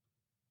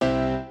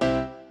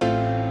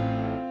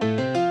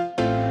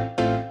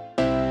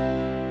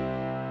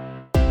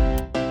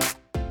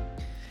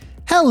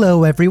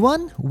Hello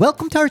everyone!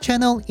 Welcome to our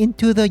channel,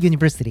 Into the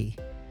University.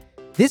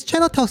 This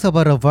channel talks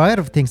about a variety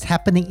of things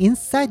happening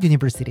inside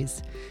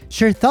universities,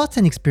 share thoughts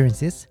and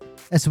experiences,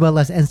 as well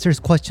as answers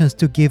questions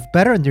to give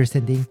better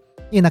understanding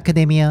in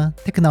academia,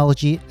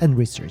 technology, and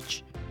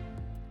research.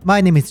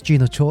 My name is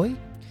Gino Choi.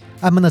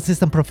 I'm an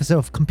assistant professor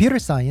of computer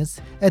science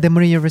at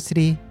Emory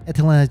University,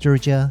 Atlanta,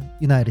 Georgia,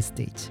 United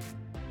States.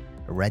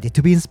 Ready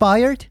to be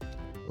inspired?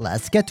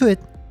 Let's get to it!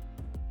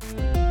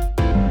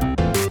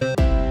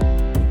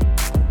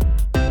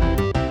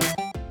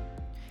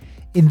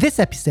 In this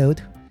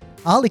episode,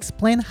 I'll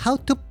explain how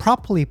to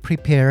properly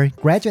prepare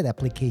graduate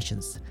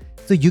applications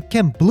so you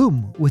can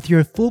bloom with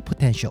your full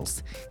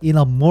potentials in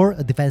a more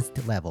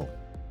advanced level.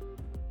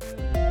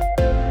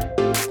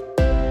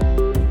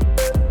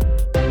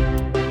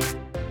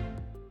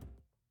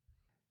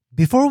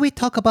 Before we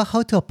talk about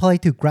how to apply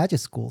to graduate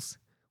schools,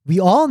 we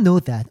all know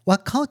that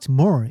what counts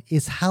more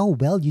is how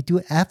well you do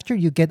after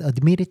you get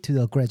admitted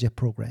to a graduate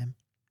program.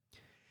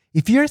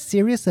 If you're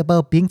serious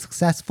about being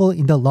successful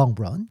in the long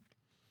run,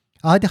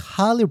 I'd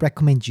highly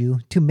recommend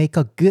you to make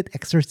a good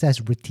exercise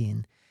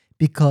routine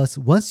because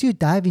once you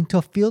dive into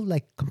a field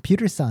like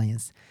computer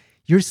science,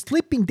 your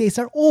sleeping days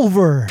are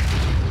over.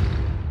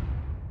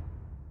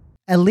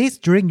 At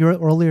least during your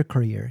earlier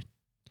career.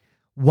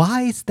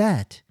 Why is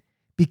that?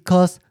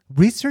 Because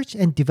research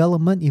and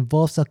development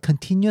involves a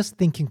continuous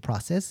thinking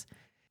process,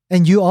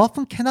 and you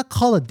often cannot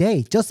call a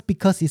day just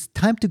because it's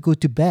time to go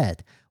to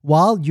bed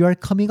while you are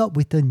coming up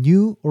with a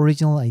new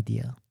original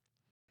idea.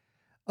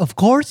 Of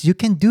course, you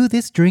can do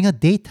this during a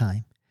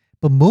daytime,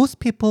 but most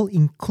people,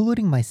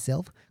 including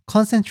myself,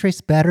 concentrate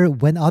better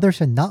when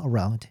others are not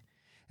around,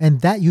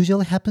 and that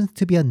usually happens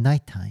to be at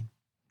nighttime.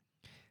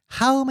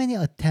 How many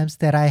attempts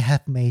that I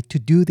have made to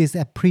do this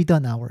at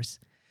pre-dawn hours,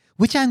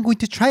 which I'm going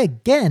to try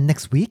again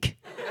next week.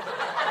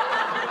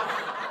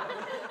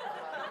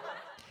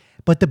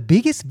 But the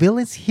biggest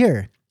villains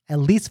here, at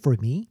least for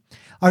me,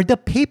 are the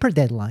paper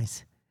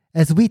deadlines,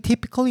 as we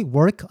typically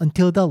work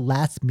until the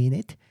last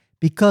minute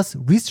because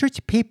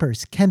research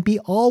papers can be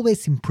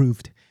always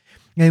improved,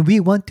 and we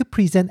want to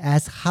present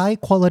as high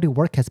quality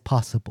work as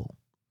possible.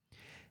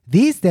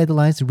 These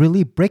deadlines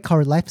really break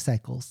our life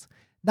cycles,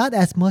 not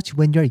as much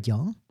when you're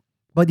young,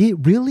 but it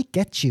really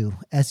gets you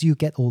as you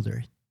get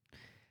older.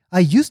 I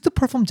used to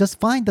perform just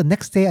fine the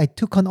next day I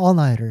took an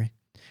all-nighter,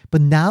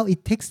 but now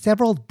it takes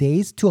several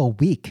days to a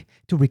week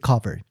to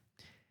recover.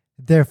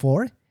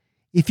 Therefore,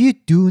 if you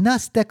do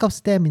not stack up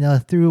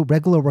stamina through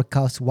regular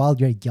workouts while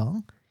you're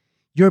young,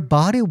 your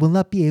body will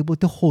not be able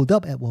to hold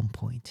up at one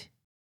point.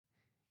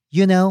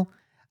 You know,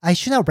 I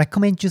should not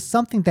recommend you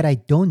something that I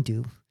don't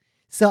do,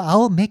 so I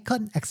will make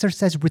an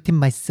exercise routine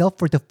myself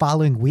for the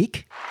following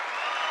week,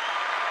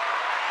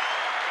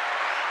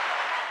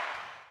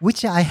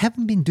 which I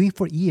haven't been doing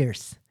for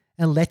years,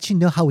 and let you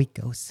know how it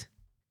goes.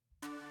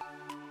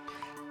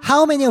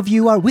 How many of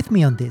you are with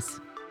me on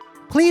this?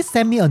 Please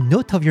send me a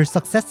note of your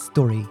success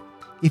story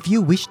if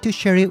you wish to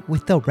share it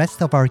with the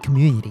rest of our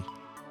community.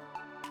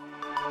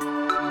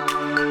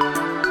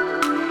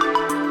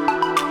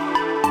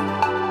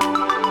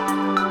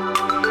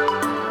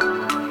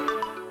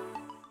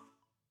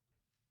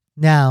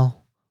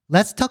 Now,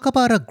 let's talk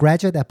about a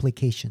graduate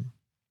application.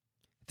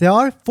 There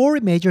are 4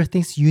 major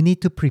things you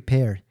need to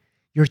prepare: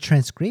 your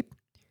transcript,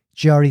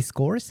 GRE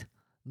scores,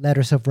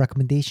 letters of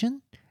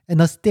recommendation, and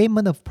a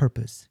statement of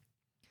purpose.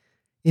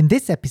 In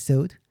this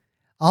episode,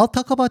 I'll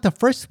talk about the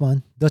first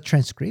one, the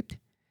transcript,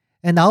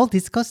 and I'll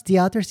discuss the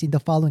others in the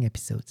following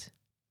episodes.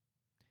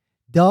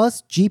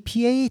 Does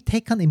GPA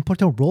take an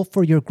important role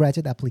for your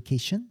graduate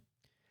application?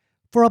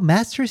 For a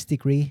master's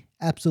degree,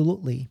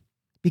 absolutely.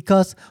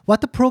 Because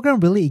what the program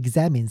really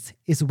examines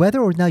is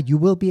whether or not you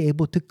will be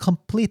able to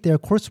complete their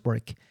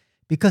coursework,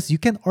 because you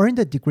can earn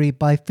the degree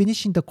by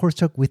finishing the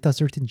coursework with a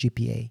certain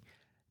GPA.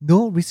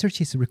 No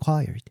research is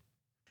required.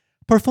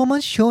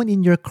 Performance shown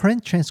in your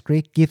current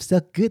transcript gives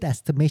a good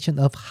estimation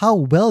of how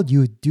well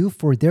you do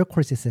for their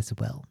courses as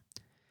well.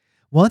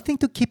 One thing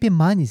to keep in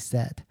mind is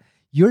that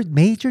your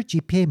major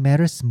GPA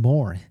matters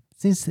more,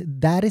 since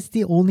that is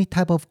the only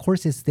type of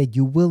courses that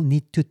you will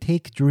need to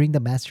take during the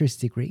master's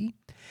degree.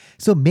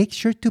 So make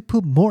sure to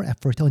put more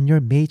effort on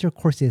your major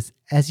courses,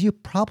 as you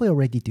probably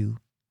already do.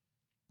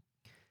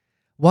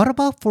 What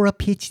about for a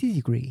PhD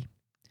degree?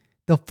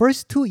 The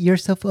first 2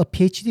 years of a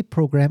PhD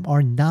program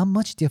are not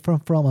much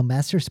different from a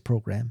master's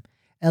program,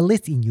 at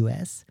least in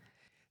US.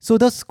 So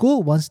the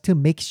school wants to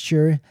make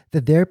sure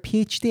that their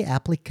PhD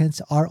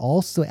applicants are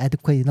also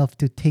adequate enough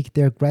to take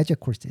their graduate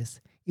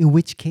courses, in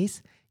which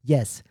case,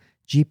 yes,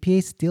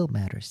 GPA still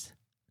matters.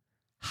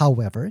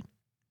 However,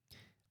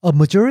 a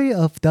majority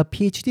of the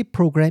PhD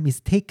program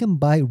is taken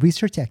by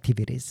research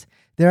activities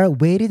that are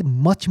weighted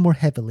much more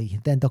heavily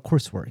than the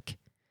coursework.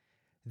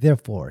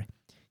 Therefore,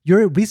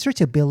 your research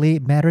ability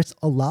matters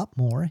a lot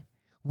more,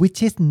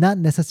 which is not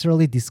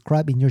necessarily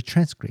described in your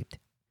transcript.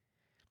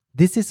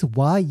 This is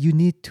why you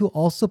need to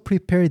also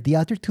prepare the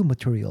other 2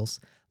 materials,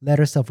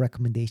 letters of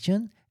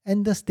recommendation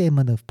and the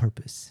statement of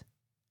purpose.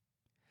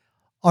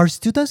 Are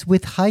students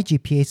with high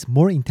GPAs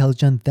more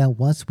intelligent than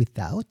ones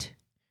without?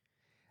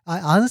 I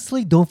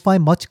honestly don't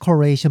find much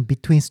correlation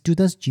between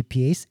students'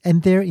 GPAs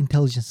and their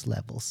intelligence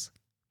levels.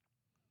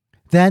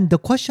 Then the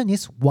question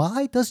is,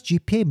 why does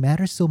GPA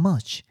matter so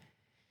much?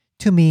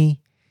 To me,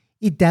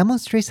 it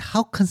demonstrates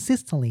how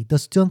consistently the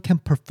student can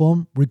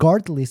perform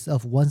regardless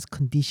of one's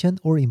condition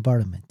or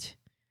environment.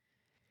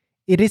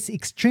 It is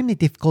extremely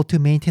difficult to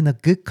maintain a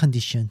good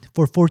condition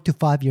for 4 to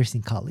 5 years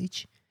in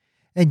college,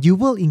 and you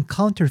will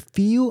encounter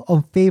few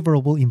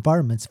unfavorable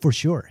environments for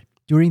sure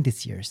during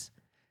these years.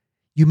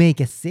 You may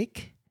get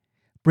sick,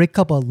 break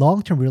up a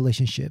long-term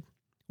relationship,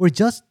 or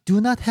just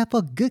do not have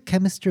a good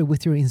chemistry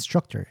with your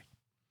instructor.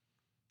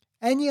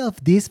 Any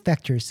of these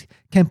factors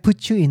can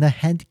put you in a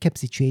handicapped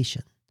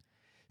situation.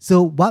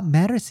 So what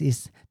matters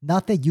is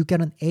not that you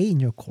get an A in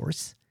your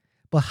course,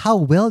 but how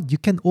well you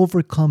can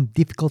overcome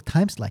difficult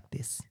times like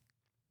this.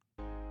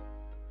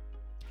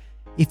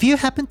 If you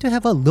happen to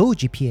have a low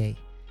GPA,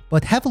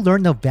 but have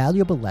learned a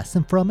valuable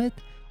lesson from it,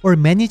 or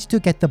managed to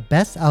get the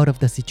best out of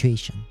the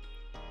situation,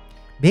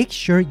 make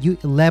sure you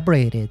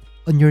elaborate it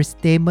on your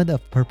statement of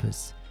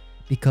purpose,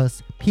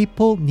 because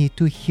people need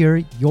to hear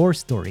your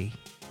story.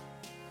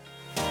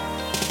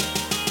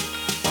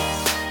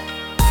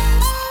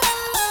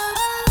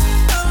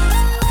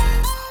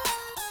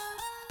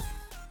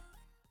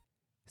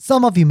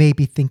 Some of you may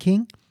be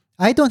thinking,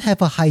 I don't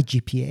have a high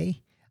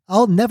GPA.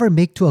 I'll never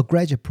make to a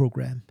graduate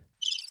program.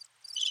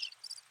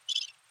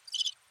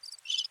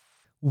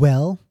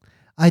 Well,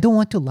 I don't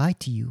want to lie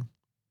to you.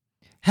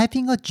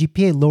 Having a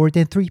GPA lower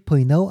than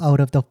 3.0 out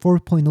of the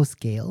 4.0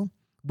 scale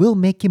will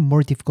make it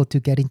more difficult to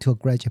get into a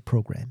graduate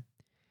program.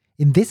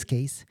 In this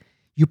case,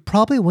 you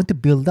probably want to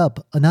build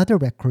up another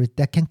record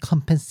that can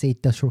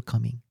compensate the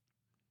shortcoming.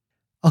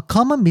 A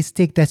common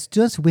mistake that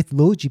students with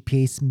low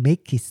GPAs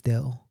make is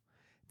though,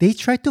 they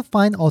try to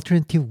find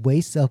alternative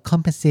ways of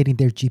compensating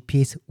their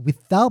GPAs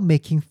without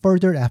making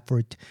further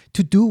effort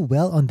to do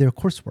well on their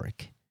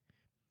coursework.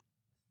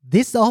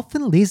 This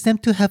often leads them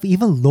to have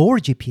even lower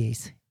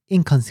GPAs.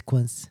 In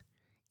consequence,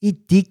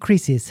 it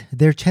decreases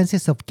their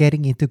chances of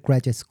getting into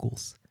graduate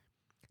schools.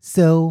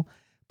 So,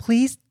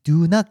 please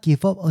do not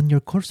give up on your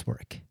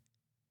coursework.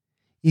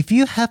 If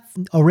you have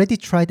already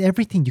tried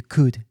everything you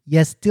could,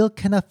 yet still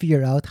cannot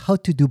figure out how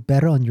to do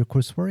better on your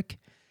coursework,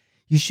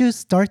 you should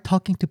start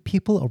talking to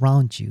people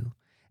around you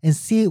and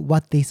see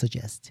what they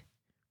suggest.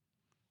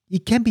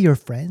 It can be your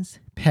friends,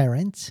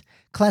 parents,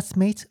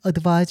 classmates,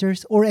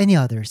 advisors, or any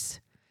others.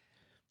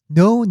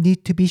 No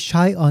need to be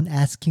shy on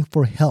asking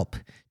for help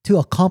to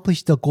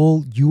accomplish the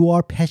goal you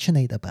are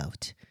passionate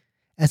about.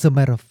 As a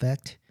matter of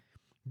fact,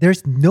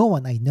 there's no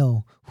one I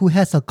know who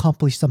has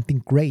accomplished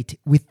something great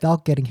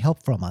without getting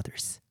help from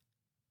others.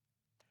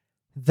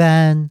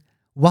 Then,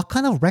 what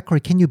kind of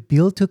record can you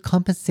build to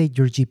compensate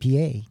your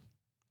GPA?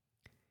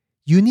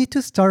 You need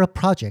to start a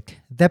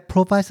project that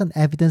provides an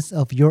evidence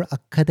of your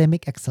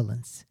academic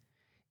excellence.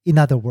 In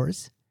other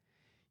words,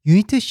 you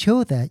need to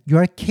show that you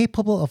are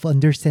capable of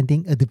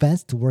understanding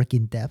advanced work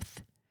in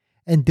depth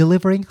and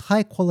delivering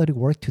high-quality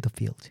work to the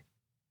field.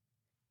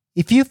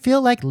 If you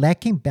feel like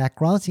lacking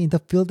backgrounds in the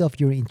field of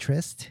your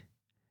interest,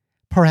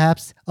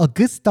 perhaps a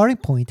good starting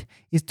point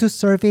is to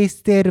survey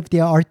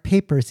state-of-the-art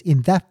papers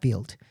in that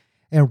field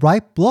and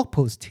write blog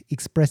posts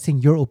expressing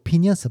your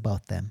opinions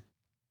about them.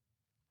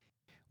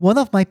 One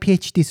of my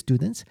PhD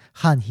students,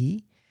 Han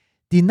Hee,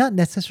 did not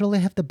necessarily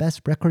have the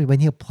best record when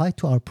he applied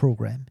to our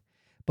program,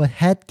 but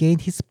had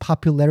gained his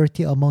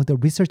popularity among the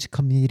research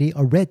community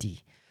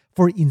already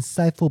for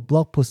insightful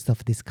blog posts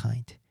of this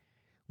kind,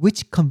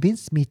 which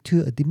convinced me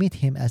to admit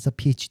him as a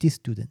PhD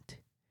student.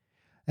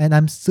 And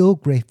I'm so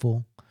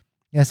grateful,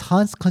 as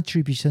Han's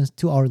contributions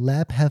to our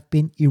lab have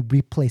been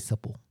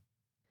irreplaceable.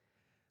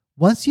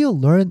 Once you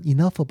learn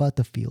enough about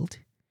the field,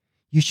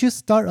 you should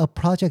start a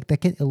project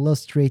that can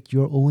illustrate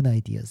your own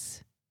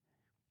ideas.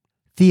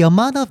 The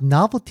amount of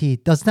novelty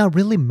does not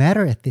really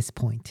matter at this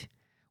point.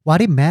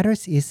 What it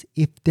matters is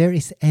if there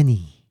is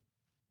any.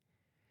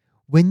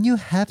 When you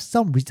have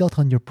some result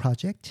on your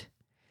project,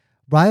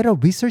 write a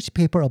research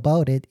paper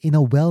about it in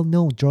a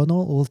well-known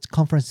journal or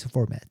conference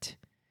format,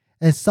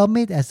 and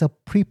submit as a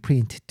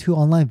preprint to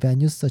online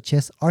venues such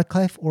as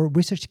arXiv or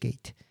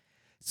ResearchGate,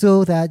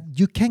 so that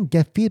you can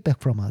get feedback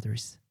from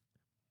others.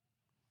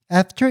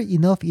 After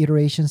enough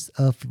iterations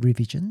of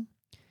revision,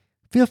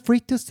 feel free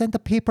to send the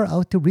paper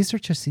out to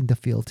researchers in the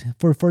field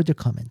for further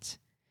comments.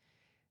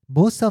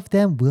 Most of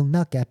them will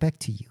not get back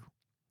to you,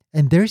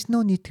 and there's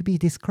no need to be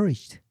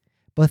discouraged.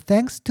 But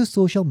thanks to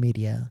social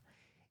media,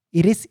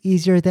 it is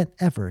easier than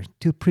ever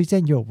to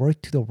present your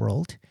work to the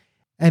world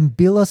and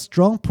build a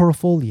strong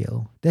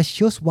portfolio that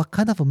shows what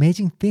kind of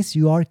amazing things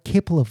you are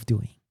capable of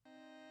doing.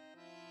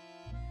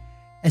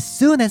 As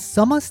soon as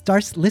someone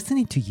starts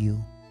listening to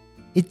you,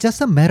 it's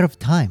just a matter of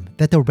time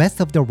that the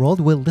rest of the world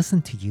will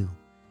listen to you.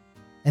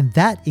 And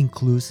that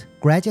includes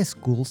graduate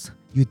schools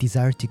you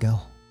desire to go.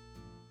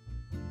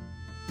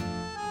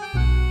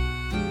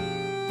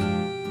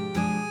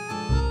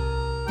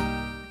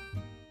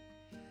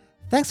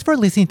 Thanks for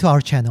listening to our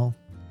channel.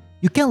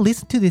 You can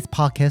listen to this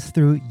podcast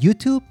through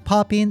YouTube,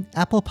 Podbean,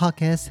 Apple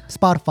Podcasts,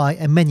 Spotify,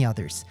 and many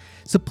others.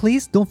 So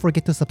please don't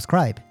forget to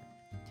subscribe.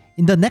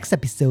 In the next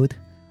episode,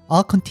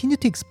 I'll continue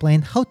to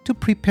explain how to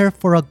prepare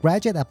for a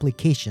graduate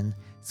application,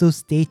 so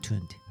stay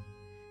tuned.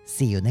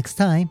 See you next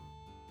time.